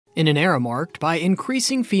In an era marked by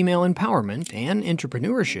increasing female empowerment and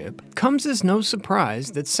entrepreneurship, comes as no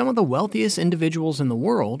surprise that some of the wealthiest individuals in the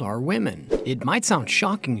world are women. It might sound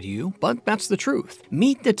shocking to you, but that's the truth.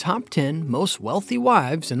 Meet the top 10 most wealthy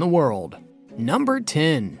wives in the world. Number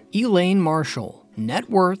 10. Elaine Marshall. Net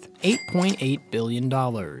worth $8.8 billion.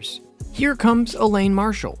 Here comes Elaine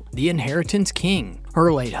Marshall, the inheritance king.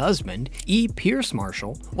 Her late husband, E. Pierce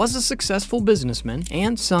Marshall, was a successful businessman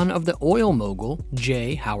and son of the oil mogul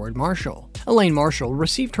J. Howard Marshall. Elaine Marshall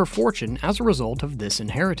received her fortune as a result of this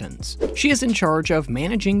inheritance. She is in charge of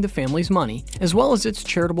managing the family's money as well as its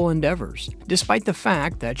charitable endeavors, despite the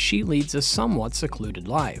fact that she leads a somewhat secluded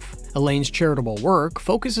life. Elaine's charitable work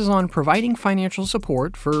focuses on providing financial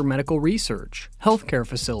support for medical research, healthcare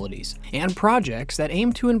facilities, and projects that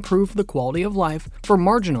aim to improve the quality of life for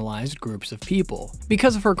marginalized groups of people.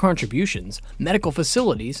 Because of her contributions, medical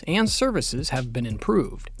facilities and services have been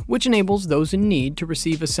improved, which enables those in need to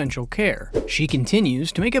receive essential care. She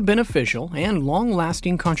continues to make a beneficial and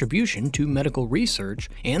long-lasting contribution to medical research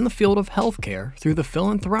and the field of healthcare through the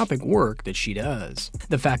philanthropic work that she does.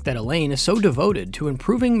 The fact that Elaine is so devoted to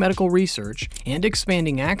improving medical research and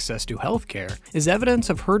expanding access to healthcare is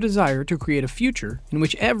evidence of her desire to create a future in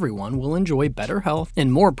which everyone will enjoy better health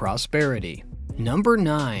and more prosperity. Number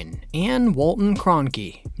 9. Walton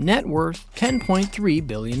Kroenke. Net worth $10.3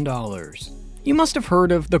 billion. You must have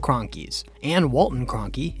heard of the Kroenkes. Walton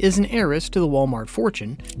Kroenke is an heiress to the Walmart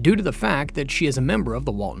fortune due to the fact that she is a member of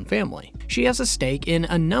the Walton family. She has a stake in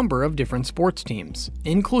a number of different sports teams,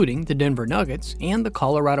 including the Denver Nuggets and the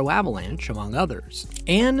Colorado Avalanche, among others,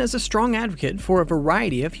 and is a strong advocate for a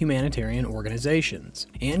variety of humanitarian organizations.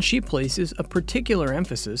 And she places a particular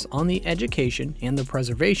emphasis on the education and the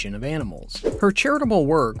preservation of animals. Her charitable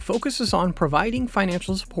work focuses on providing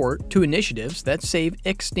financial support to initiatives that save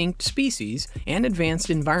extinct species and advanced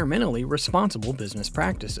environmentally responsible business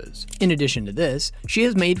practices. In addition to this, she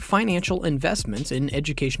has made financial investments in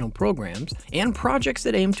educational programs and projects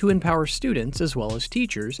that aim to empower students as well as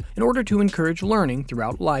teachers in order to encourage learning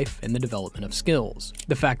throughout life and the development of skills.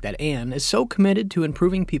 The fact that Anne is so committed to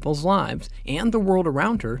improving people's lives and the world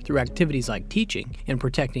around her through activities like teaching and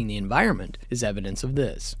protecting the environment is evidence of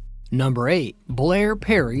this. Number 8. Blair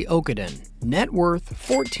Parry-okeden. Net worth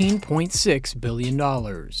 $14.6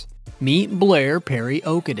 billion. Meet Blair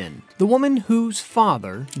Parry-okeden, the woman whose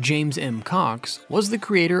father, James M. Koch, was the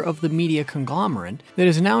creator of the media conglomerate that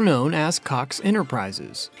is now known as Koch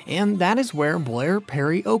Enterprises, and that is where Blair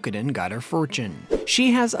Parry-okeden got her fortune.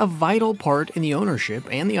 She has a vital part in the ownership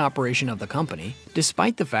and the operation of the company,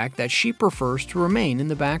 despite the fact that she prefers to remain in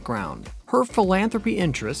the background. Her philanthropy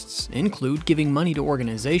interests include giving money to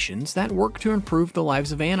organizations that work to improve the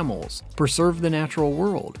lives of animals, preserve the natural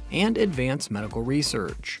world, and advance medical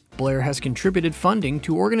research. Blair has contributed funding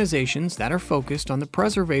to organizations that are focused on the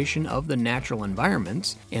preservation of the natural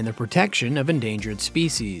environments and the protection of endangered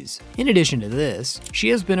species. In addition to this, she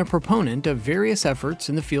has been a proponent of various efforts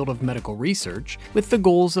in the field of medical research with the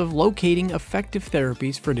goals of locating effective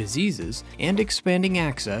therapies for diseases and expanding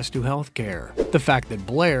access to healthcare. The fact that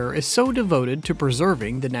Blair is so devoted to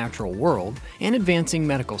preserving the natural world and advancing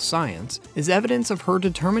medical science is evidence of her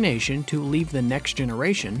determination to leave the next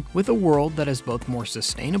generation with a world that is both more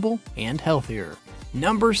sustainable and healthier.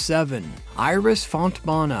 Number 7. Iris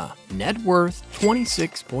Fontbona. Net worth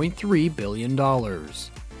 $26.3 billion.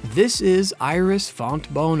 This is Iris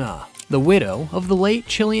Fontbona, the widow of the late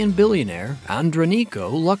Chilean billionaire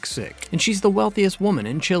Andrónico Luksic, and she's the wealthiest woman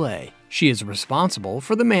in Chile. She is responsible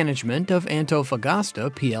for the management of Antofagasta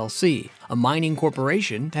plc, a mining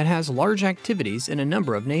corporation that has large activities in a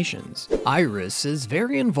number of nations. Iris is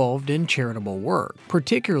very involved in charitable work,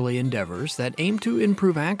 particularly endeavors that aim to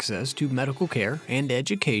improve access to medical care and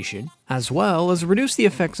education, as well as reduce the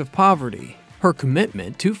effects of poverty. Her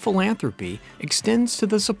commitment to philanthropy extends to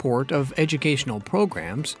the support of educational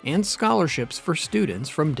programs and scholarships for students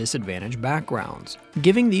from disadvantaged backgrounds,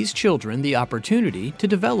 giving these children the opportunity to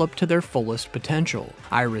develop to their fullest potential.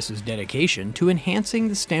 Iris's dedication to enhancing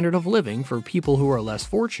the standard of living for people who are less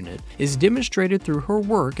fortunate is demonstrated through her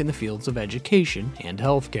work in the fields of education and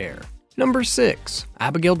healthcare. Number 6.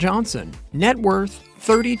 Abigail Johnson. Net worth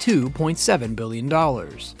 $32.7 billion.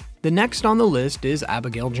 The next on the list is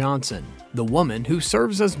Abigail Johnson. the woman who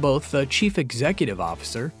serves as both the Chief Executive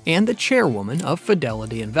Officer and the Chairwoman of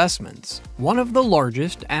Fidelity Investments, one of the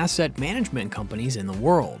largest asset management companies in the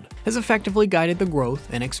world, has effectively guided the growth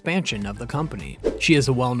and expansion of the company. She is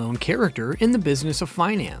a well-known character in the business of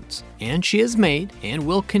finance, and she has made and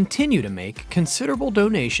will continue to make considerable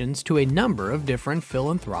donations to a number of different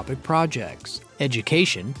philanthropic projects.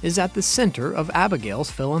 Education is at the center of Abigail's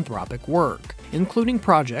philanthropic work, including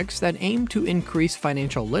projects that aim to increase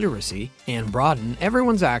financial literacy and broaden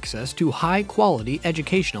everyone's access to high-quality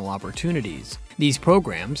educational opportunities. These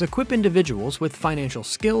programs equip individuals with financial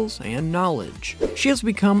skills and knowledge. She has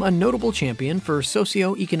become a notable champion for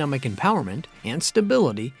socioeconomic empowerment and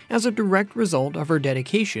stability as a direct result of her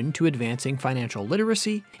dedication to advancing financial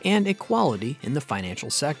literacy and equality in the financial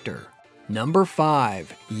sector. Number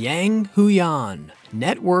 5. Yang Huiyan,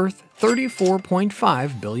 net worth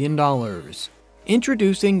 $34.5 billion.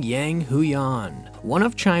 Introducing Yang Huiyan, one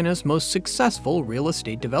of China's most successful real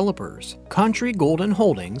estate developers. Country Golden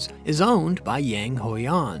Holdings is owned by Yang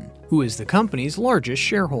Huiyan, who is the company's largest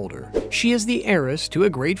shareholder. She is the heiress to a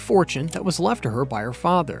great fortune that was left to her by her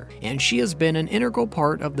father, and she has been an integral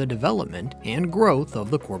part of the development and growth of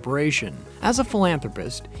the corporation. As a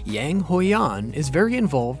philanthropist, Yang Huiyan is very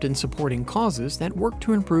involved in supporting causes that work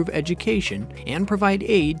to improve education and provide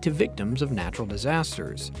aid to victims of natural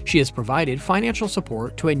disasters. She has provided financial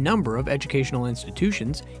support to a number of educational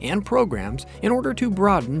institutions and programs in order to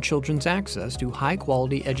broaden children's access to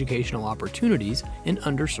high-quality educational opportunities in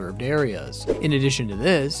underserved areas. In addition to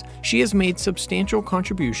this, she has made substantial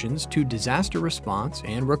contributions to disaster response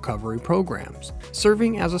and recovery programs,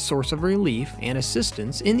 serving as a source of relief and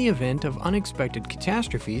assistance in the event of unexpected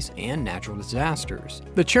catastrophes and natural disasters.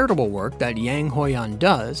 The charitable work that Yang Huiyan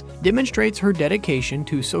does demonstrates her dedication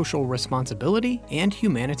to social responsibility and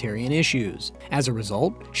humanitarian issues. As a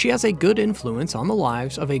result, she has a good influence on the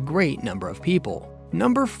lives of a great number of people.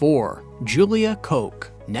 Number 4. Julia Koch,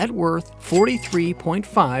 net worth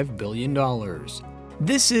 $43.5 billion.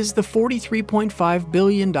 This is the $43.5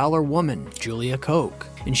 billion woman, Julia Koch,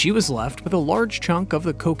 and she was left with a large chunk of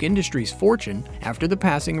the Koch Industries' fortune after the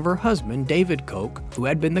passing of her husband, David Koch, who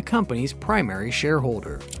had been the company's primary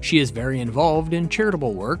shareholder. She is very involved in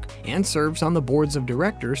charitable work and serves on the boards of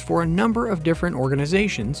directors for a number of different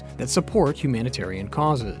organizations that support humanitarian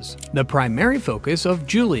causes. The primary focus of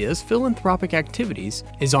Julia's philanthropic activities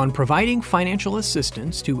is on providing financial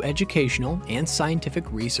assistance to educational and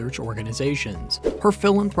scientific research organizations. Her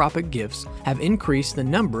philanthropic gifts have increased the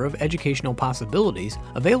number of educational possibilities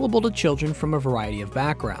available to children from a variety of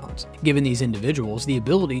backgrounds, giving these individuals the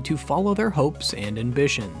ability to follow their hopes and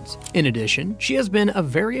ambitions. In addition, she has been a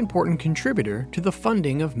very important contributor to the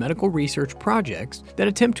funding of medical research projects that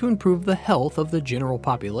attempt to improve the health of the general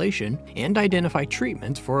population and identify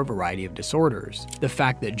treatments for a variety of disorders. The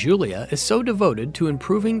fact that Julia is so devoted to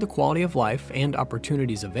improving the quality of life and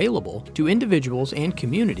opportunities available to individuals and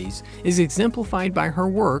communities is exemplified by her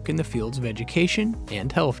work in the fields of education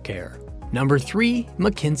and healthcare. Number 3.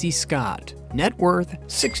 Mackenzie Scott, net worth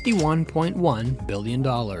 $61.1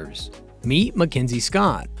 billion. Meet Mackenzie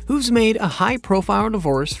Scott, who's made a high-profile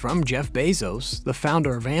divorce from Jeff Bezos, the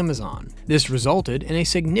founder of Amazon. This resulted in a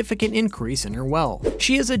significant increase in her wealth.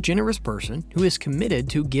 She is a generous person who is committed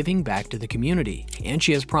to giving back to the community, and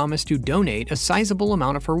she has promised to donate a sizable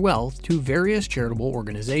amount of her wealth to various charitable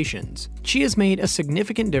organizations. She has made a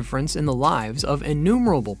significant difference in the lives of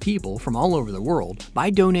innumerable people from all over the world by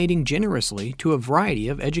donating generously to a variety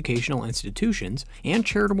of educational institutions and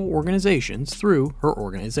charitable organizations through her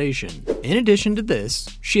organization. In addition to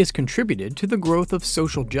this, she has contributed to the growth of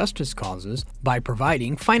social justice causes by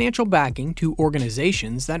providing financial backing to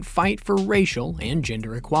organizations that fight for racial and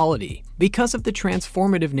gender equality. Because of the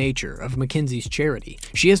transformative nature of Mackenzie's charity,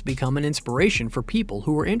 she has become an inspiration for people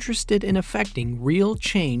who are interested in effecting real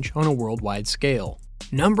change on a worldwide scale.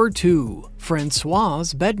 Number 2.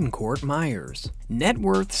 Francoise Bettencourt Meyers, net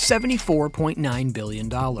worth $74.9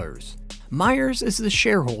 billion. Meyers is the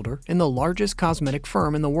shareholder in the largest cosmetic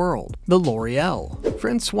firm in the world, the L'Oreal.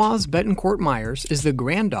 Francoise Bettencourt Meyers is the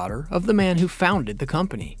granddaughter of the man who founded the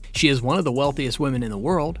company. She is one of the wealthiest women in the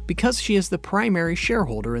world because she is the primary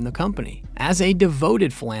shareholder in the company. As a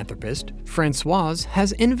devoted philanthropist, Francoise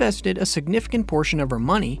has invested a significant portion of her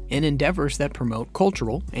money in endeavors that promote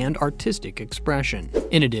cultural and artistic expression.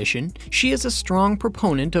 In addition, she is a strong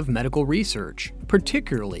proponent of medical research,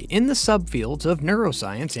 particularly in the subfields of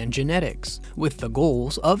neuroscience and genetics, with the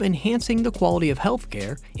goals of enhancing the quality of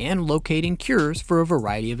healthcare and locating cures for a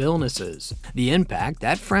variety of illnesses. The impact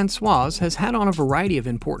that Francoise has had on a variety of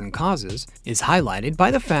important causes is highlighted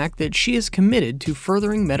by the fact that she is committed to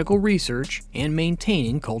furthering medical research and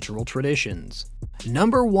maintaining cultural traditions.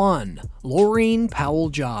 Number 1. Laurene Powell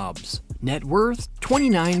Jobs. Net worth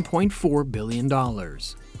 $29.4 billion.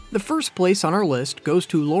 The first place on our list goes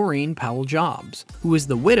to Laurene Powell Jobs, who is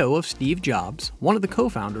the widow of Steve Jobs, one of the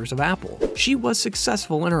co-founders of Apple. She was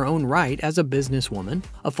successful in her own right as a businesswoman,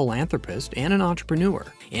 a philanthropist, and an entrepreneur,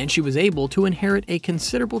 and she was able to inherit a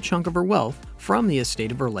considerable chunk of her wealth from the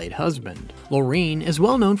estate of her late husband. Laurene is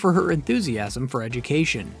well known for her enthusiasm for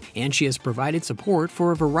education, and she has provided support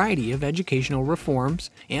for a variety of educational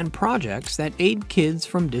reforms and projects that aid kids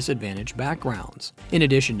from disadvantaged backgrounds. In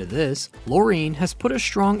addition to this, Laurene has put a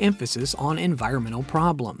strong emphasis on environmental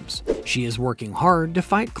problems. She is working hard to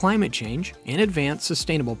fight climate change and advance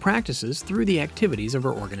sustainable practices through the activities of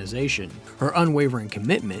her organization. Her unwavering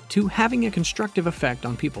commitment to having a constructive effect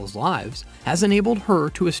on people's lives has enabled her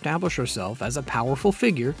to establish herself as a powerful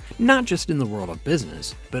figure, not just in the world of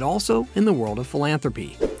business, but also in the world of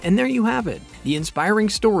philanthropy. And there you have it, the inspiring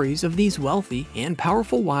stories of these wealthy and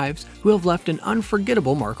powerful wives who have left an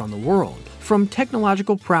unforgettable mark on the world. From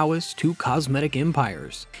technological prowess to cosmetic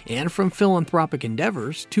empires, and from philanthropic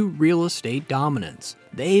endeavors to real estate dominance,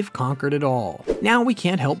 they've conquered it all. Now we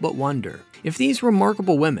can't help but wonder, if these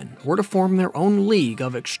remarkable women were to form their own league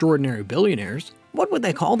of extraordinary billionaires, what would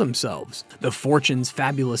they call themselves? The Fortune's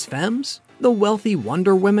Fabulous Femmes? The Wealthy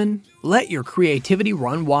Wonder Women? Let your creativity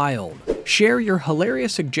run wild. Share your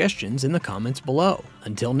hilarious suggestions in the comments below.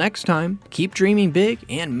 Until next time, keep dreaming big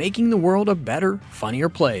and making the world a better, funnier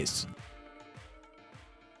place.